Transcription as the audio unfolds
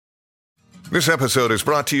This episode is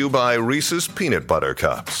brought to you by Reese's Peanut Butter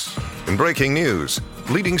Cups. In breaking news,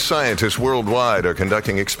 leading scientists worldwide are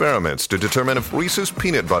conducting experiments to determine if Reese's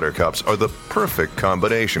Peanut Butter Cups are the perfect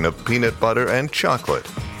combination of peanut butter and chocolate.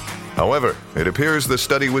 However, it appears the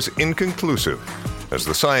study was inconclusive, as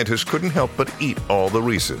the scientists couldn't help but eat all the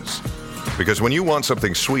Reese's. Because when you want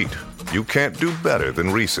something sweet, you can't do better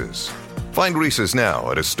than Reese's. Find Reese's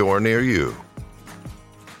now at a store near you.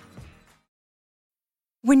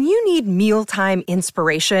 When you need mealtime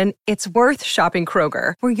inspiration, it's worth shopping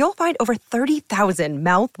Kroger, where you'll find over 30,000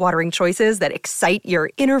 mouth-watering choices that excite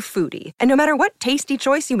your inner foodie. And no matter what tasty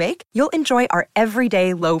choice you make, you'll enjoy our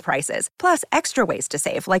everyday low prices, plus extra ways to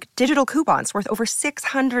save, like digital coupons worth over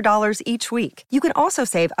 $600 each week. You can also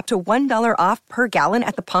save up to $1 off per gallon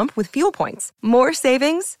at the pump with fuel points. More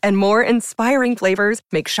savings and more inspiring flavors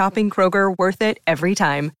make shopping Kroger worth it every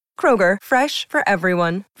time. Kroger, fresh for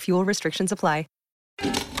everyone. Fuel restrictions apply.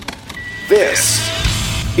 This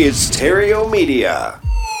is Terrio Media.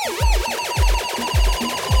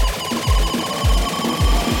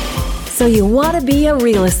 So you want to be a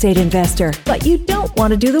real estate investor, but you don't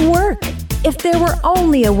want to do the work. If there were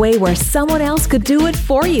only a way where someone else could do it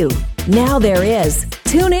for you. Now there is.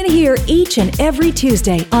 Tune in here each and every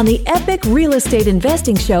Tuesday on the Epic Real Estate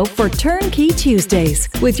Investing Show for Turnkey Tuesdays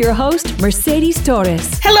with your host, Mercedes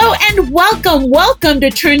Torres. Hello and welcome. Welcome to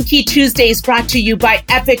Turnkey Tuesdays, brought to you by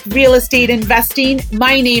Epic Real Estate Investing.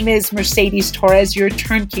 My name is Mercedes Torres, your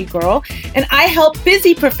turnkey girl, and I help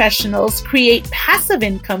busy professionals create passive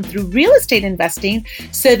income through real estate investing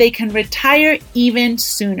so they can retire even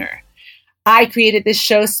sooner. I created this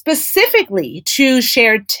show specifically to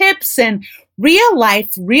share tips and real-life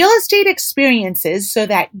real estate experiences so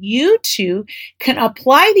that you too can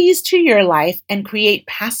apply these to your life and create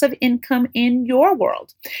passive income in your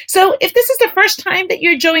world. So if this is the first time that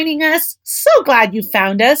you're joining us, so glad you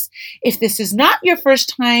found us. If this is not your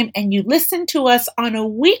first time and you listen to us on a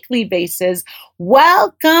weekly basis,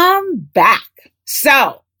 welcome back.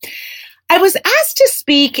 So, I was asked to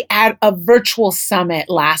speak at a virtual summit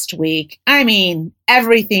last week. I mean,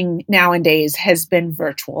 everything nowadays has been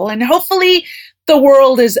virtual, and hopefully the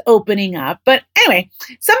world is opening up. But anyway,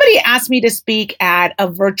 somebody asked me to speak at a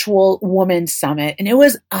virtual women's summit, and it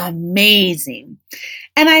was amazing.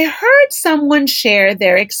 And I heard someone share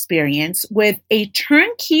their experience with a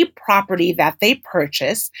turnkey property that they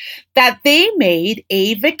purchased that they made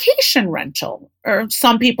a vacation rental, or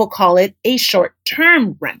some people call it a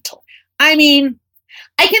short-term rental. I mean,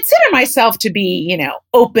 I consider myself to be,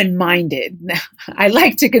 open-minded. I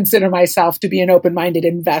like to consider myself to be an open-minded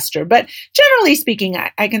investor, but generally speaking,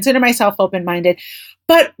 I consider myself open-minded.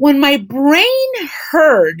 But when my brain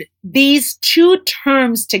heard these two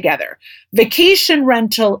terms together, vacation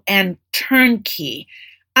rental and turnkey,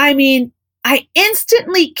 I mean, I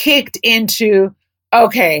instantly kicked into,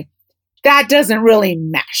 okay, that doesn't really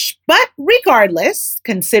mesh. But regardless,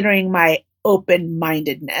 considering my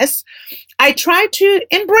open-mindedness, I tried to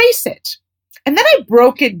embrace it. And then I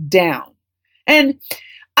broke it down. And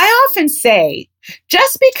I often say,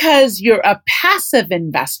 just because you're a passive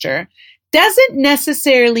investor doesn't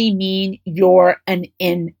necessarily mean you're an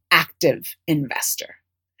inactive investor.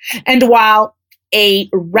 And while a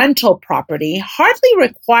rental property hardly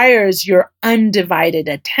requires your undivided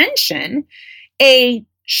attention, a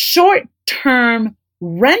short-term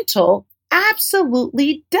rental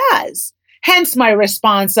absolutely does. Hence my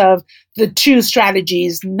response of the two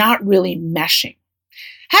strategies not really meshing.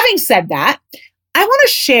 Having said that, I want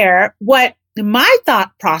to share what my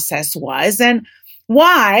thought process was and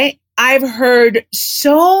why I've heard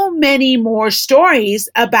so many more stories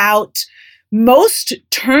about most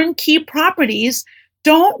turnkey properties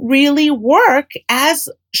don't really work as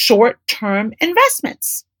short-term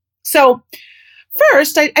investments. So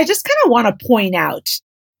first, I just kind of want to point out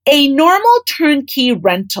a normal turnkey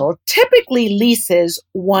rental typically leases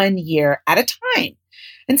 1 year at a time.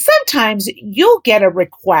 And sometimes you'll get a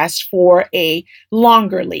request for a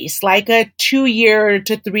longer lease, like a 2-year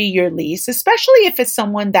to 3-year lease, especially if it's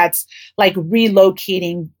someone that's like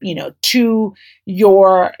relocating, to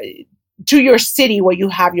your city where you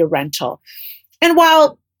have your rental. And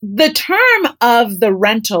while the term of the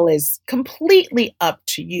rental is completely up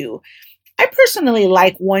to you, I personally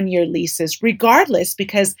like 1-year leases regardless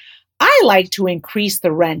because I like to increase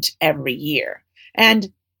the rent every year.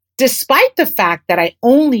 And despite the fact that I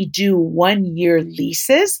only do 1-year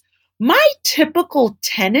leases, my typical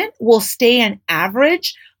tenant will stay an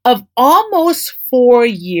average of almost 4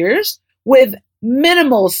 years with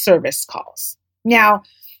minimal service calls. Now,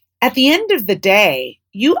 at the end of the day,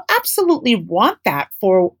 you absolutely want that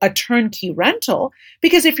for a turnkey rental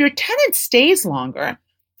because if your tenant stays longer,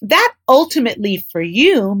 that ultimately for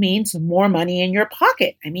you means more money in your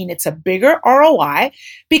pocket. I mean, it's a bigger ROI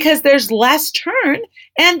because there's less turn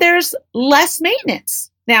and there's less maintenance.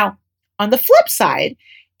 Now, on the flip side,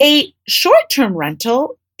 a short-term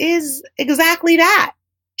rental is exactly that.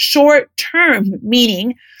 Short-term,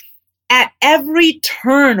 meaning at every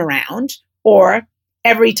turnaround or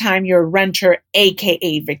every time your renter,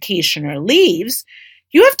 aka vacationer, leaves,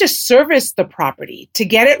 you have to service the property to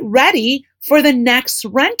get it ready for the next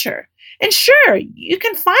renter. And sure, you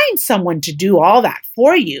can find someone to do all that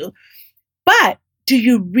for you, but do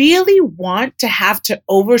you really want to have to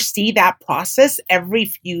oversee that process every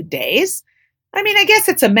few days? I mean, I guess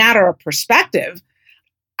it's a matter of perspective.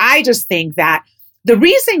 I just think that the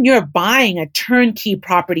reason you're buying a turnkey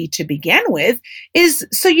property to begin with is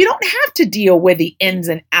so you don't have to deal with the ins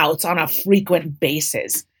and outs on a frequent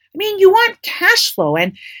basis. I mean, you want cash flow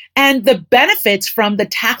and the benefits from the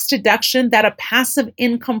tax deduction that a passive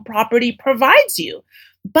income property provides you.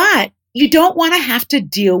 But you don't want to have to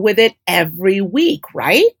deal with it every week,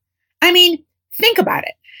 right? I mean, think about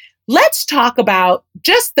it. Let's talk about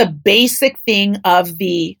just the basic thing of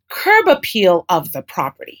the curb appeal of the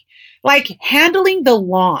property, like handling the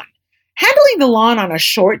lawn. Handling the lawn on a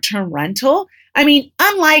short-term rental, I mean,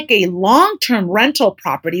 unlike a long-term rental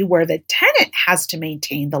property where the tenant has to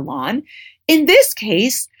maintain the lawn, in this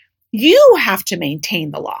case, you have to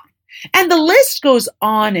maintain the lawn. And the list goes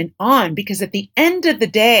on because at the end of the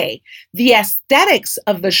day, the aesthetics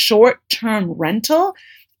of the short-term rental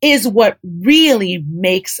is what really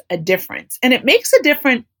makes a difference. And it makes a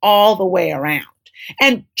difference all the way around.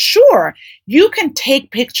 And sure, you can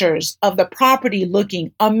take pictures of the property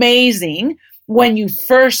looking amazing when you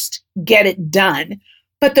first get it done.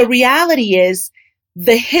 But the reality is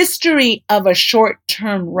the history of a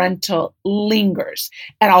short-term rental lingers.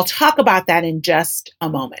 And I'll talk about that in just a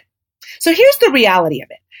moment. So here's the reality of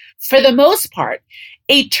it. For the most part,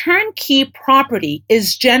 a turnkey property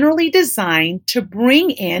is generally designed to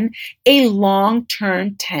bring in a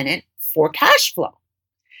long-term tenant for cash flow.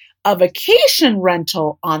 A vacation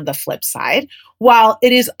rental, on the flip side, while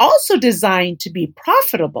it is also designed to be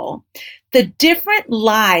profitable, the difference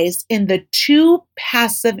lies in the two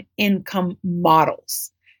passive income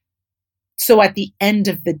models. So at the end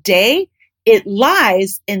of the day, it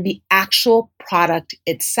lies in the actual product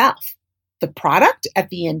itself. The product, at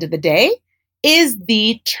the end of the day, is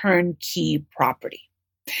the turnkey property.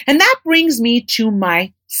 And that brings me to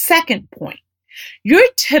my second point. Your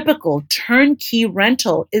typical turnkey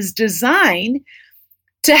rental is designed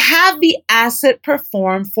to have the asset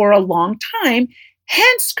perform for a long time,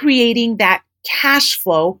 hence creating that cash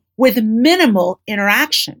flow with minimal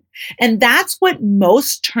interaction. And that's what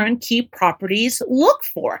most turnkey properties look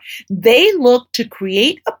for. They look to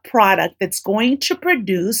create a product that's going to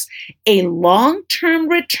produce a long-term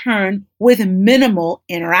return with minimal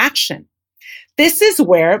interaction. This is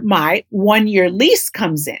where my one-year lease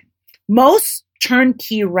comes in. Most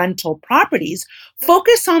turnkey rental properties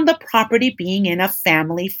focus on the property being in a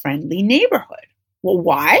family-friendly neighborhood. Well,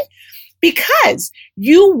 why? Because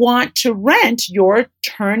you want to rent your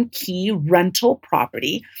turnkey rental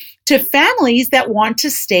property to families that want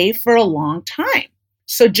to stay for a long time.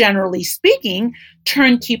 So generally speaking,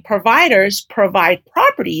 turnkey providers provide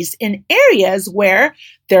properties in areas where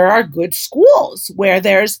there are good schools, where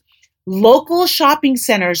there's local shopping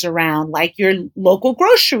centers around, like your local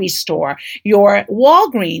grocery store, your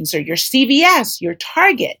Walgreens or your CVS, your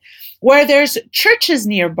Target, where there's churches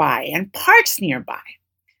nearby and parks nearby.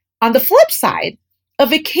 On the flip side, a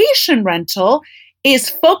vacation rental is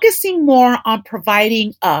focusing more on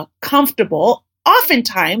providing a comfortable,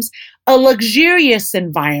 oftentimes a luxurious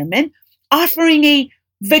environment, offering a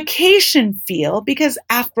vacation feel because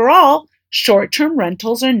after all, short-term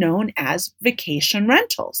rentals are known as vacation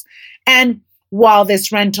rentals. And while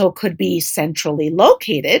this rental could be centrally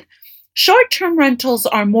located, short-term rentals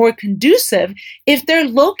are more conducive if they're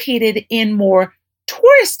located in more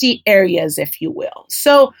touristy areas, if you will.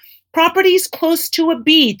 So properties close to a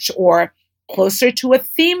beach or closer to a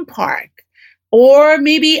theme park, or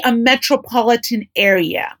maybe a metropolitan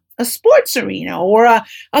area, a sports arena, or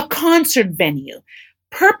a concert venue,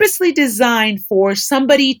 purposely designed for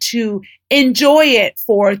somebody to enjoy it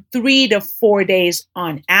for 3 to 4 days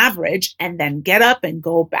on average, and then get up and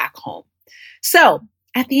go back home. So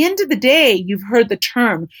at the end of the day, you've heard the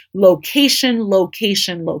term location,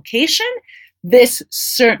 location, location. This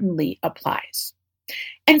certainly applies.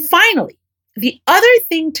 And finally, the other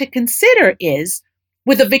thing to consider is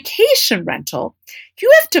with a vacation rental,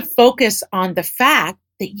 you have to focus on the fact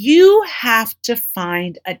that you have to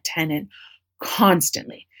find a tenant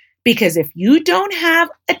constantly. Because if you don't have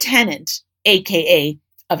a tenant, aka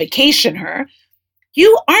a vacationer,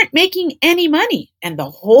 you aren't making any money. And the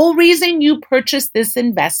whole reason you purchased this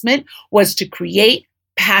investment was to create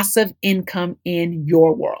passive income in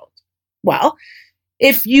your world. Well,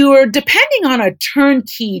 if you are depending on a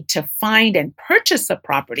turnkey to find and purchase a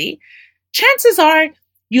property, chances are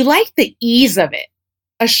you like the ease of it.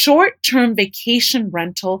 A short-term vacation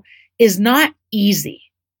rental is not easy.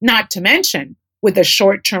 Not to mention, with a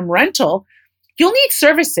short-term rental, you'll need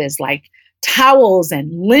services like towels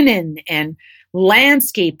and linen and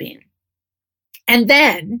landscaping. And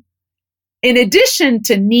then, in addition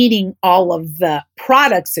to needing all of the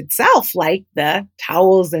products itself, like the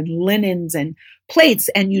towels and linens and plates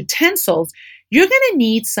and utensils, you're going to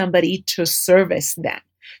need somebody to service them.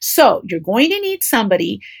 So you're going to need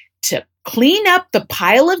somebody to clean up the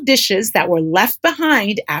pile of dishes that were left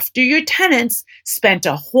behind after your tenants spent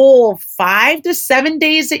a whole 5 to 7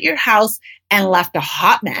 days at your house and left a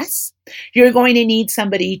hot mess. You're going to need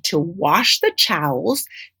somebody to wash the towels,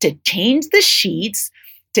 to change the sheets,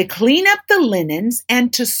 to clean up the linens,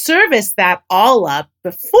 and to service that all up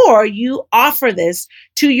before you offer this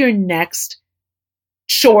to your next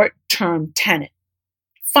short-term tenant.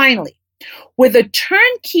 Finally, with a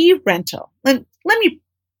turnkey rental, let me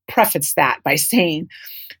preface that by saying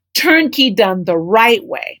turnkey done the right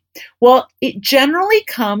way. Well, it generally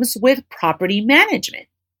comes with property management,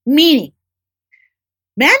 meaning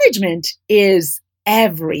management is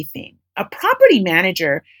everything. A property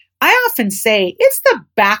manager, I often say, it's the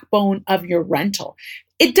backbone of your rental.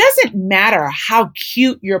 It doesn't matter how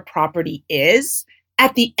cute your property is.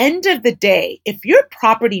 At the end of the day, if your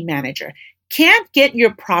property manager can't get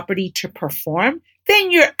your property to perform,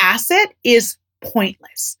 then your asset is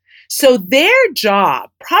pointless. So their job,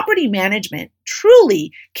 property management,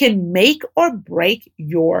 truly can make or break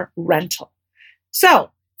your rental. So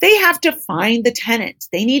they have to find the tenant.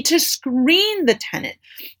 They need to screen the tenant.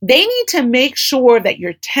 They need to make sure that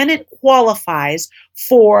your tenant qualifies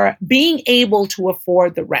for being able to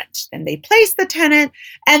afford the rent. Then they place the tenant.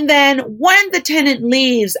 And then when the tenant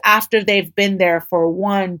leaves after they've been there for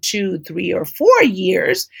 1, 2, 3, or 4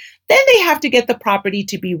 years, then they have to get the property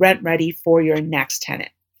to be rent ready for your next tenant.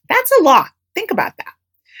 That's a lot. Think about that.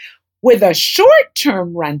 With a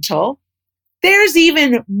short-term rental, there's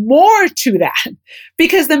even more to that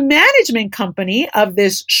because the management company of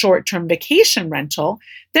this short-term vacation rental,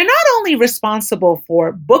 they're not only responsible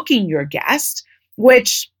for booking your guest,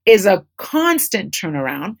 which is a constant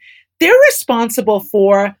turnaround, they're responsible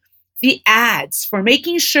for the ads, for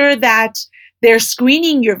making sure that they're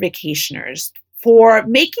screening your vacationers, for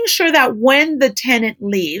making sure that when the tenant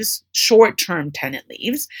leaves, short-term tenant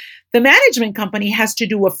leaves, the management company has to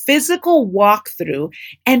do a physical walkthrough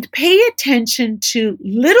and pay attention to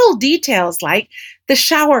little details like the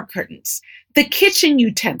shower curtains, the kitchen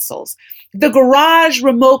utensils, the garage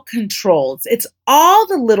remote controls. It's all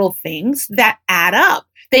the little things that add up.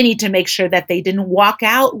 They need to make sure that they didn't walk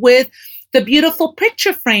out with the beautiful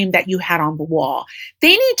picture frame that you had on the wall.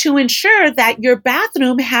 They need to ensure that your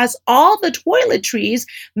bathroom has all the toiletries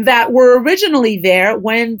that were originally there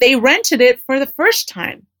when they rented it for the first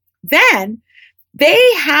time. Then they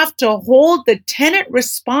have to hold the tenant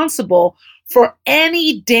responsible for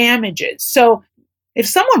any damages. So if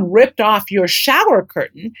someone ripped off your shower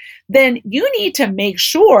curtain, then you need to make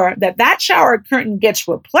sure that that shower curtain gets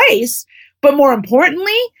replaced. But more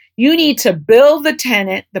importantly, you need to bill the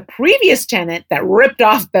tenant, the previous tenant that ripped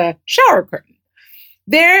off the shower curtain.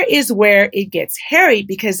 There is where it gets hairy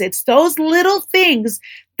because it's those little things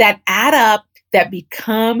that add up that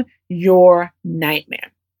become your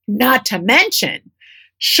nightmare. Not to mention,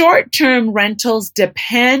 short-term rentals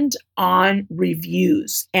depend on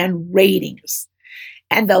reviews and ratings.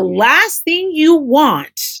 And the last thing you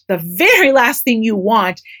want, the very last thing you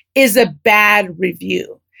want, is a bad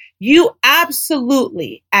review. You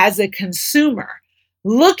absolutely, as a consumer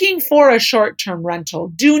looking for a short-term rental,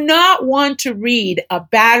 do not want to read a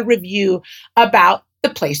bad review about the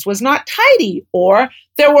place was not tidy or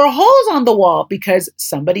there were holes on the wall because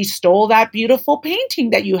somebody stole that beautiful painting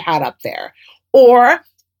that you had up there, or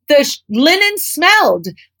the linen smelled,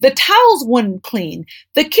 the towels wouldn't clean,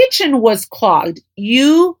 the kitchen was clogged.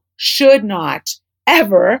 You should not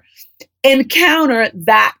ever encounter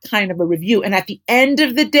that kind of a review. And at the end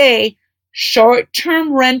of the day,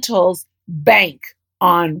 short-term rentals bank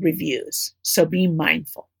on reviews. So be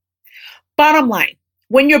mindful. Bottom line,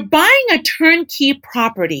 when you're buying a turnkey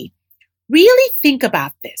property, really think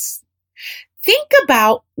about this. Think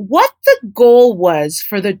about what the goal was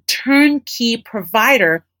for the turnkey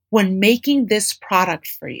provider when making this product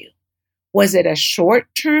for you. Was it a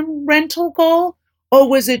short-term rental goal Or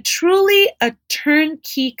was it truly a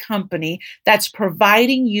turnkey company that's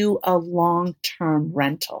providing you a long-term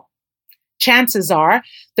rental? Chances are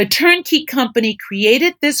the turnkey company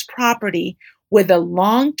created this property with a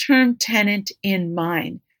long-term tenant in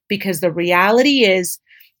mind, because the reality is,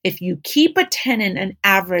 if you keep a tenant an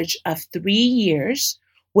average of 3 years,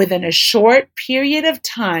 within a short period of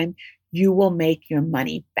time, you will make your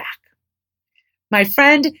money back. My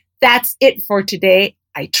friend, that's it for today.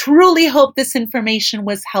 I truly hope this information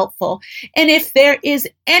was helpful. And if there is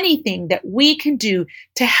anything that we can do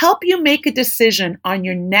to help you make a decision on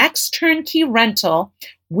your next turnkey rental,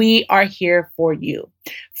 we are here for you.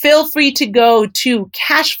 Feel free to go to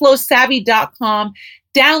cashflowsavvy.com,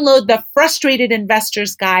 download the Frustrated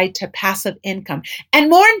Investor's Guide to Passive Income. And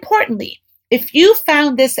more importantly, if you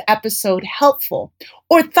found this episode helpful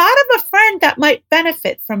or thought of a friend that might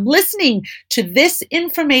benefit from listening to this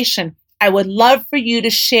information, I would love for you to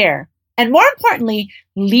share. And more importantly,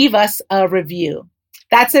 leave us a review.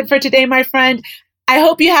 That's it for today, my friend. I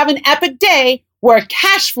hope you have an epic day where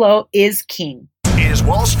cash flow is king. Is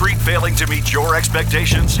Wall Street failing to meet your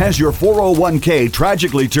expectations? Has your 401k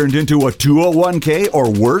tragically turned into a 201k or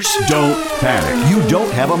worse? Don't panic. You don't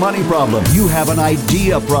have a money problem. You have an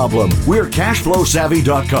idea problem. We're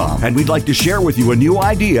cashflowsavvy.com, and we'd like to share with you a new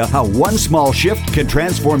idea how one small shift can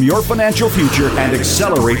transform your financial future and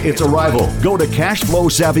accelerate its arrival. Go to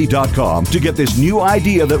cashflowsavvy.com to get this new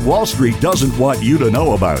idea that Wall Street doesn't want you to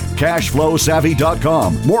know about.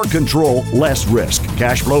 Cashflowsavvy.com. More control, less risk.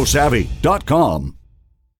 Cashflowsavvy.com.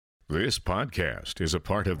 This podcast is a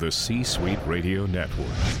part of the C-Suite Radio Network.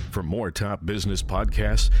 For more top business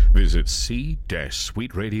podcasts, visit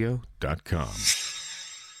c-suiteradio.com.